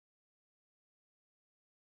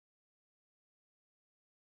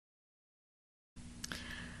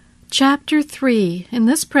Chapter 3. In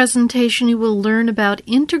this presentation you will learn about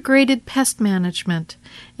integrated pest management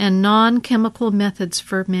and non-chemical methods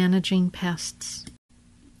for managing pests.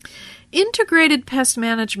 Integrated pest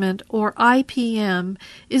management, or IPM,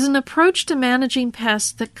 is an approach to managing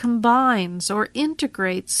pests that combines or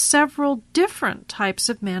integrates several different types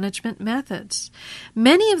of management methods.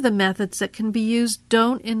 Many of the methods that can be used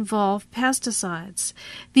don't involve pesticides.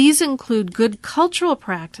 These include good cultural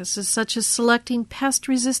practices such as selecting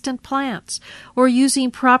pest-resistant plants or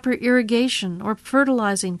using proper irrigation or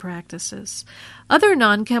fertilizing practices. Other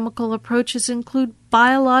non-chemical approaches include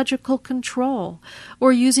biological control,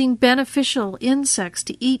 or using beneficial insects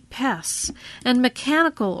to eat pests, and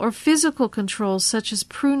mechanical or physical controls such as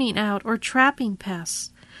pruning out or trapping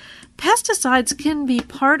pests. Pesticides can be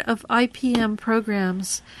part of IPM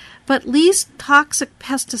programs, but least toxic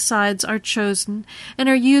pesticides are chosen and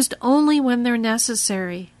are used only when they're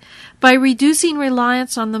necessary. By reducing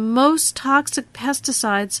reliance on the most toxic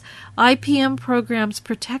pesticides, IPM programs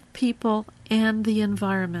protect people and the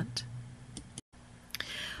environment.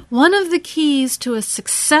 One of the keys to a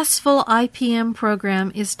successful IPM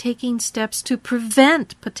program is taking steps to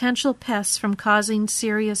prevent potential pests from causing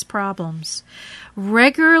serious problems.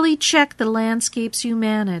 Regularly check the landscapes you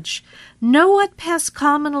manage. Know what pests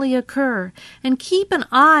commonly occur, and keep an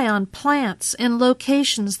eye on plants and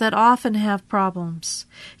locations that often have problems.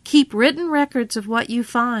 Keep written records of what you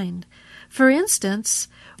find. For instance,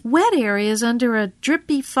 wet areas under a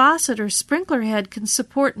drippy faucet or sprinkler head can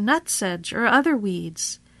support nutsedge or other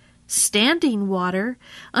weeds. Standing water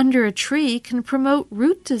under a tree can promote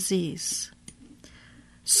root disease.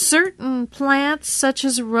 Certain plants, such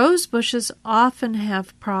as rose bushes, often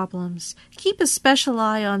have problems. Keep a special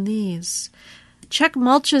eye on these. Check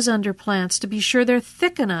mulches under plants to be sure they're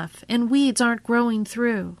thick enough and weeds aren't growing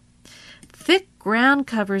through. Thick ground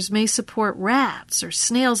covers may support rats or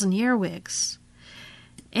snails and earwigs.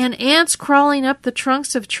 And ants crawling up the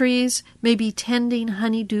trunks of trees may be tending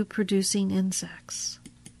honeydew-producing insects.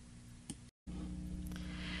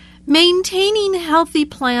 Maintaining healthy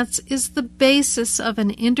plants is the basis of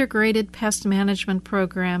an integrated pest management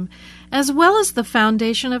program, as well as the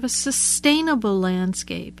foundation of a sustainable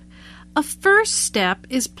landscape. A first step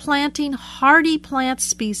is planting hardy plant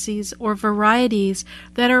species or varieties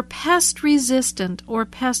that are pest-resistant or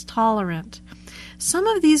pest-tolerant. Some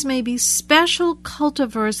of these may be special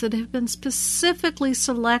cultivars that have been specifically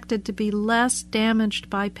selected to be less damaged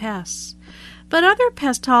by pests. But other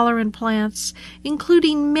pest-tolerant plants,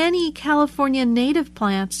 including many California native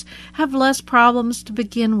plants, have less problems to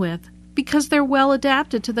begin with because they're well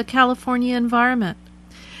adapted to the California environment.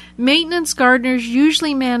 Maintenance gardeners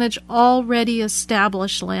usually manage already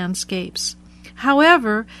established landscapes.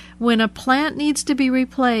 However, when a plant needs to be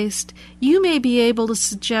replaced, you may be able to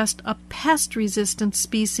suggest a pest-resistant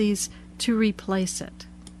species to replace it.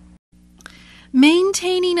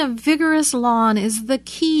 Maintaining a vigorous lawn is the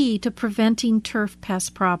key to preventing turf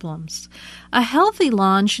pest problems. A healthy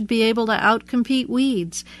lawn should be able to outcompete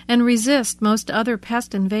weeds and resist most other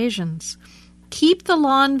pest invasions. Keep the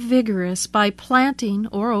lawn vigorous by planting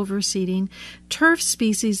or overseeding turf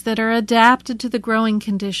species that are adapted to the growing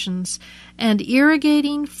conditions and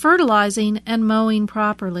irrigating, fertilizing, and mowing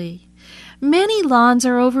properly. Many lawns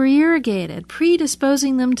are over-irrigated,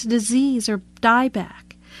 predisposing them to disease or dieback.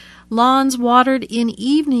 Lawns watered in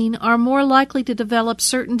evening are more likely to develop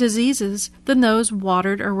certain diseases than those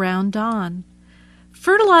watered around dawn.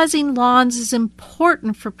 Fertilizing lawns is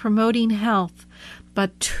important for promoting health,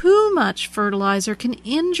 but too much fertilizer can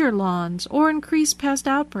injure lawns or increase pest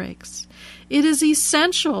outbreaks. It is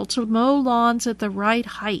essential to mow lawns at the right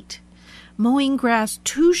height. Mowing grass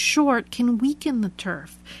too short can weaken the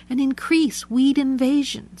turf and increase weed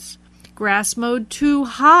invasions. Grass mowed too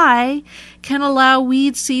high can allow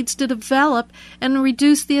weed seeds to develop and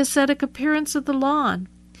reduce the aesthetic appearance of the lawn.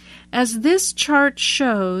 As this chart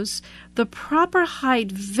shows, the proper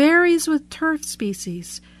height varies with turf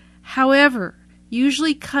species. However,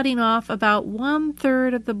 usually cutting off about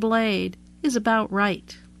 1/3 of the blade is about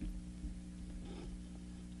right.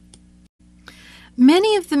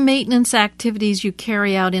 Many of the maintenance activities you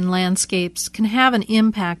carry out in landscapes can have an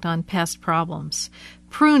impact on pest problems.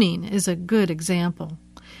 Pruning is a good example.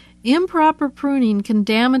 Improper pruning can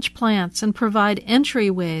damage plants and provide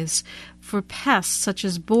entryways for pests such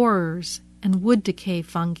as borers and wood decay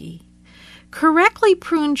fungi. Correctly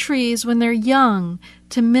prune trees when they're young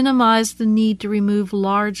to minimize the need to remove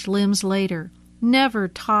large limbs later. Never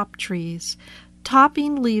top trees.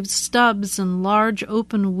 Topping leaves stubs and large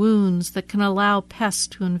open wounds that can allow pests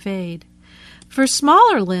to invade. For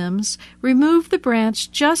smaller limbs, remove the branch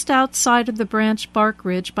just outside of the branch bark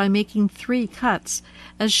ridge by making 3 cuts,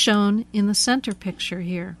 as shown in the center picture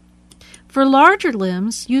here. For larger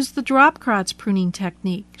limbs, use the drop-crots pruning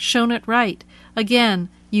technique, shown at right, again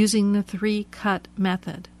using the 3-cut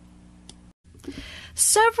method.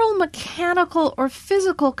 Several mechanical or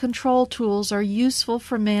physical control tools are useful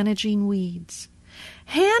for managing weeds.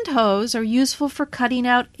 Hand hoes are useful for cutting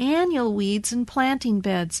out annual weeds in planting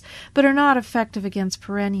beds, but are not effective against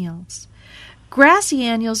perennials. Grassy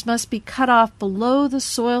annuals must be cut off below the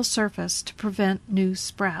soil surface to prevent new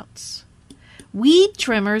sprouts. Weed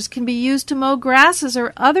trimmers can be used to mow grasses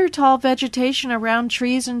or other tall vegetation around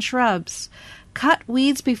trees and shrubs. Cut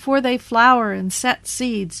weeds before they flower and set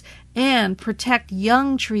seeds, and protect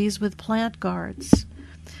young trees with plant guards.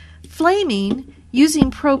 Flaming,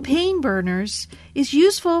 using propane burners, is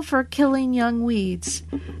useful for killing young weeds.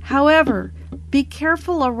 However, be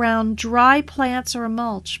careful around dry plants or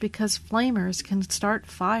mulch because flamers can start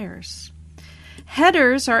fires.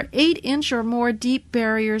 Headers are 8-inch or more deep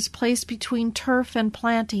barriers placed between turf and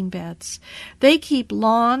planting beds. They keep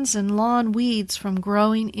lawns and lawn weeds from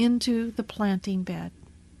growing into the planting bed.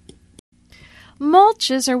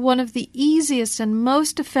 Mulches are one of the easiest and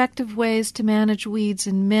most effective ways to manage weeds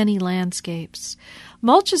in many landscapes.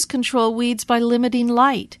 Mulches control weeds by limiting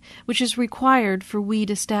light, which is required for weed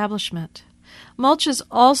establishment. Mulches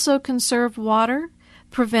also conserve water,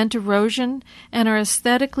 prevent erosion, and are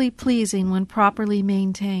aesthetically pleasing when properly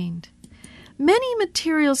maintained. Many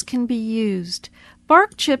materials can be used.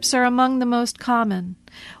 Bark chips are among the most common.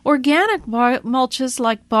 Organic mulches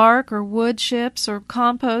like bark or wood chips or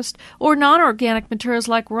compost or non-organic materials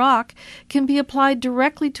like rock can be applied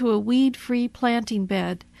directly to a weed-free planting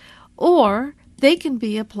bed, or they can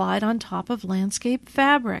be applied on top of landscape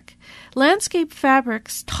fabric. Landscape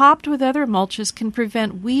fabrics topped with other mulches can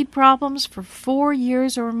prevent weed problems for 4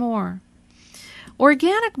 years or more.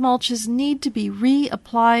 Organic mulches need to be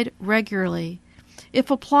reapplied regularly. If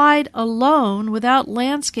applied alone without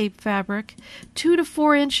landscape fabric, 2 to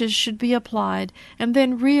 4 inches should be applied and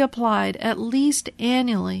then reapplied at least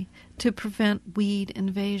annually to prevent weed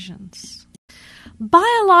invasions.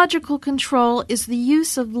 Biological control is the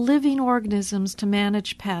use of living organisms to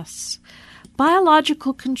manage pests.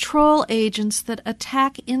 Biological control agents that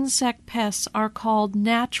attack insect pests are called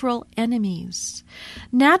natural enemies.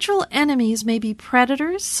 Natural enemies may be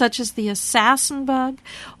predators, such as the assassin bug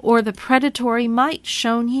or the predatory mite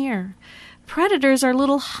shown here. Predators are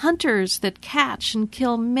little hunters that catch and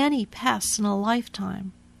kill many pests in a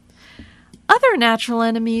lifetime. Other natural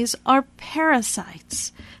enemies are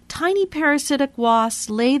parasites. Tiny parasitic wasps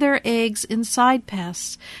lay their eggs inside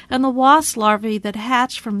pests, and the wasp larvae that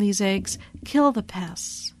hatch from these eggs kill the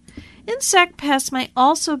pests. Insect pests may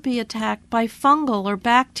also be attacked by fungal or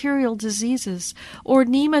bacterial diseases or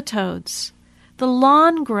nematodes. The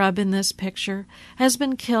lawn grub in this picture has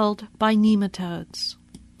been killed by nematodes.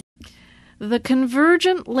 The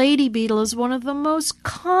convergent lady beetle is one of the most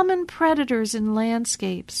common predators in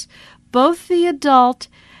landscapes. Both the adult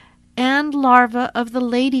and larvae of the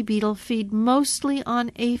lady beetle feed mostly on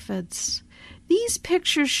aphids. These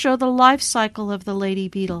pictures show the life cycle of the lady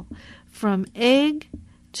beetle, from egg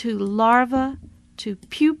to larva to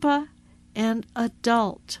pupa and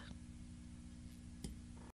adult.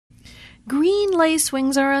 Green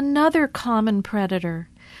lacewings are another common predator.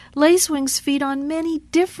 Lacewings feed on many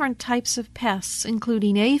different types of pests,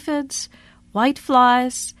 including aphids,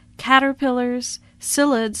 whiteflies, caterpillars,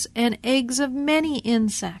 psyllids, and eggs of many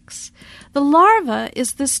insects. The larva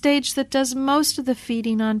is the stage that does most of the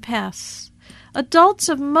feeding on pests. Adults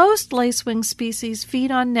of most lacewing species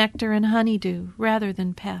feed on nectar and honeydew rather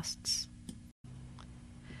than pests.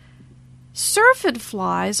 Syrphid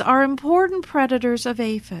flies are important predators of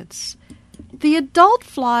aphids. The adult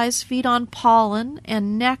flies feed on pollen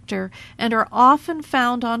and nectar and are often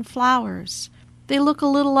found on flowers. They look a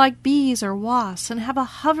little like bees or wasps and have a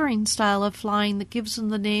hovering style of flying that gives them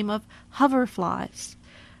the name of hoverflies.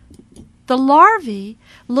 The larvae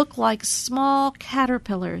look like small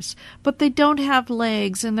caterpillars, but they don't have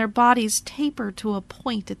legs and their bodies taper to a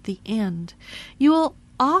point at the end. You will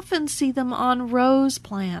often see them on rose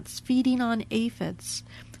plants feeding on aphids.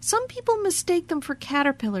 Some people mistake them for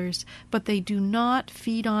caterpillars, but they do not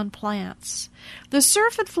feed on plants. The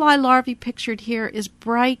syrphid fly larvae pictured here is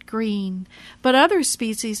bright green, but other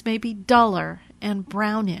species may be duller and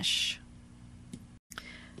brownish.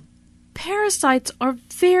 Parasites are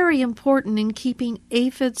very important in keeping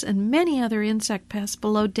aphids and many other insect pests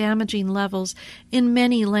below damaging levels in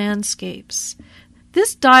many landscapes.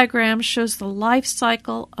 This diagram shows the life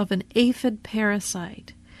cycle of an aphid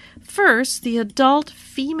parasite. First, the adult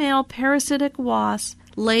female parasitic wasp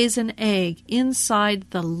lays an egg inside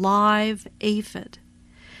the live aphid.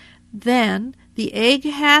 Then, the egg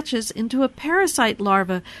hatches into a parasite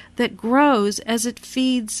larva that grows as it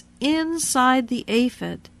feeds inside the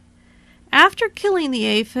aphid. After killing the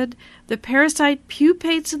aphid, the parasite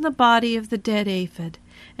pupates in the body of the dead aphid,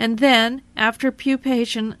 and then, after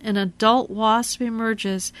pupation, an adult wasp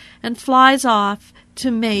emerges and flies off to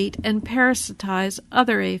mate and parasitize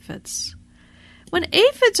other aphids. When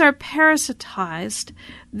aphids are parasitized,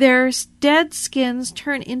 their dead skins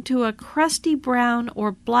turn into a crusty brown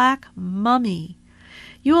or black mummy.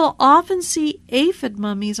 You will often see aphid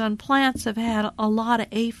mummies on plants that have had a lot of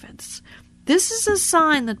aphids. This is a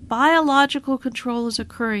sign that biological control is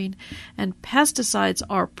occurring and pesticides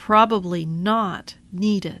are probably not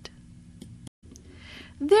needed.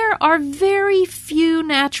 There are very few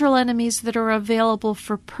natural enemies that are available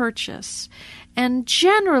for purchase, and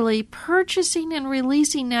generally purchasing and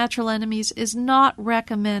releasing natural enemies is not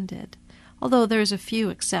recommended, although there's a few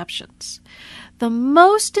exceptions. The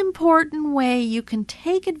most important way you can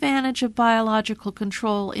take advantage of biological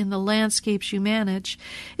control in the landscapes you manage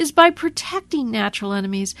is by protecting natural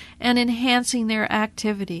enemies and enhancing their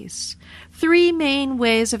activities. 3 main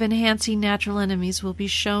ways of enhancing natural enemies will be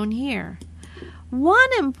shown here. One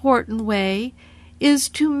important way is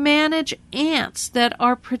to manage ants that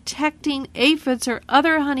are protecting aphids or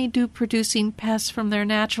other honeydew-producing pests from their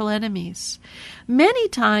natural enemies. Many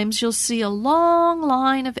times you'll see a long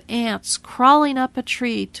line of ants crawling up a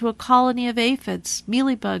tree to a colony of aphids,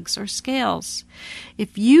 mealybugs, or scales.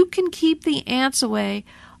 If you can keep the ants away,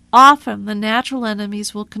 often the natural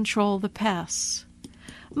enemies will control the pests.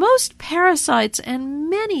 Most parasites and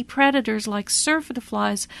many predators like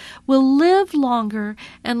syrphidoflies will live longer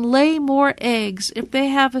and lay more eggs if they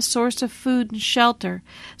have a source of food and shelter,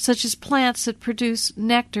 such as plants that produce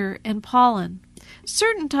nectar and pollen.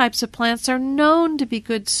 Certain types of plants are known to be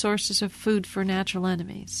good sources of food for natural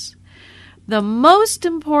enemies. The most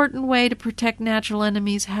important way to protect natural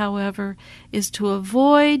enemies, however, is to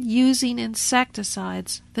avoid using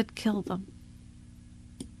insecticides that kill them.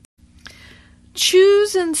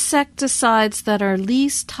 Choose insecticides that are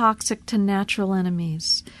least toxic to natural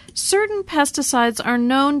enemies. Certain pesticides are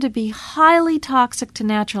known to be highly toxic to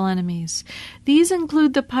natural enemies. These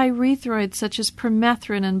include the pyrethroids such as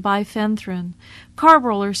permethrin and bifenthrin,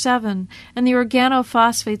 carbaryl or 7, and the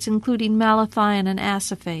organophosphates including malathion and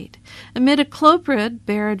acephate. Imidacloprid,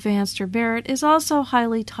 Bayer Advanced or Barrett, is also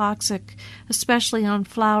highly toxic, especially on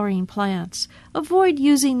flowering plants. Avoid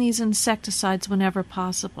using these insecticides whenever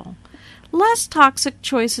possible. Less toxic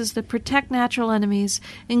choices that protect natural enemies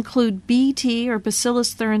include BT or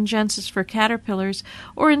Bacillus thuringiensis for caterpillars,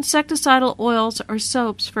 or insecticidal oils or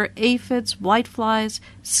soaps for aphids, whiteflies,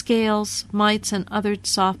 scales, mites, and other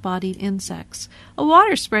soft-bodied insects. A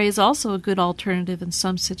water spray is also a good alternative in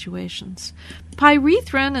some situations.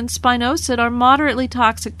 Pyrethrin and spinosad are moderately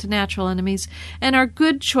toxic to natural enemies and are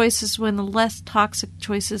good choices when the less toxic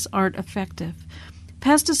choices aren't effective.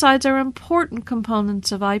 Pesticides are important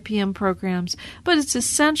components of IPM programs, but it's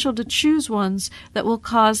essential to choose ones that will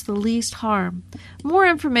cause the least harm. More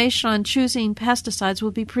information on choosing pesticides will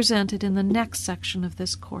be presented in the next section of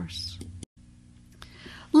this course.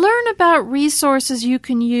 Learn about resources you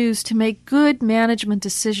can use to make good management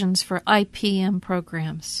decisions for IPM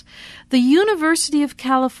programs. The University of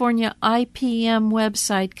California IPM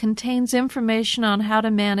website contains information on how to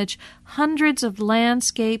manage hundreds of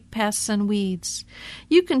landscape pests and weeds.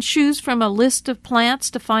 You can choose from a list of plants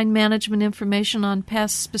to find management information on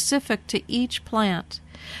pests specific to each plant.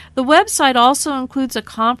 The website also includes a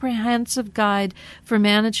comprehensive guide for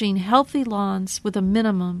managing healthy lawns with a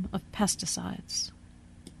minimum of pesticides.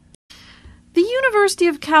 The University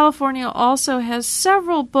of California also has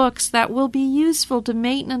several books that will be useful to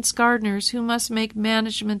maintenance gardeners who must make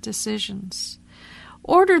management decisions.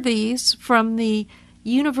 Order these from the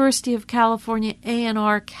University of California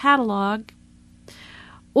A&R catalog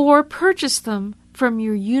or purchase them from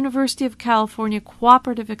your University of California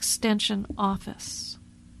Cooperative Extension office.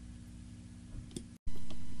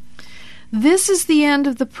 This is the end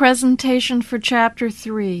of the presentation for Chapter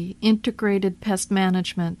 3, Integrated Pest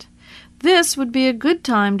Management. This would be a good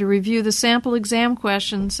time to review the sample exam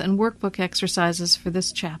questions and workbook exercises for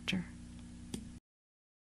this chapter.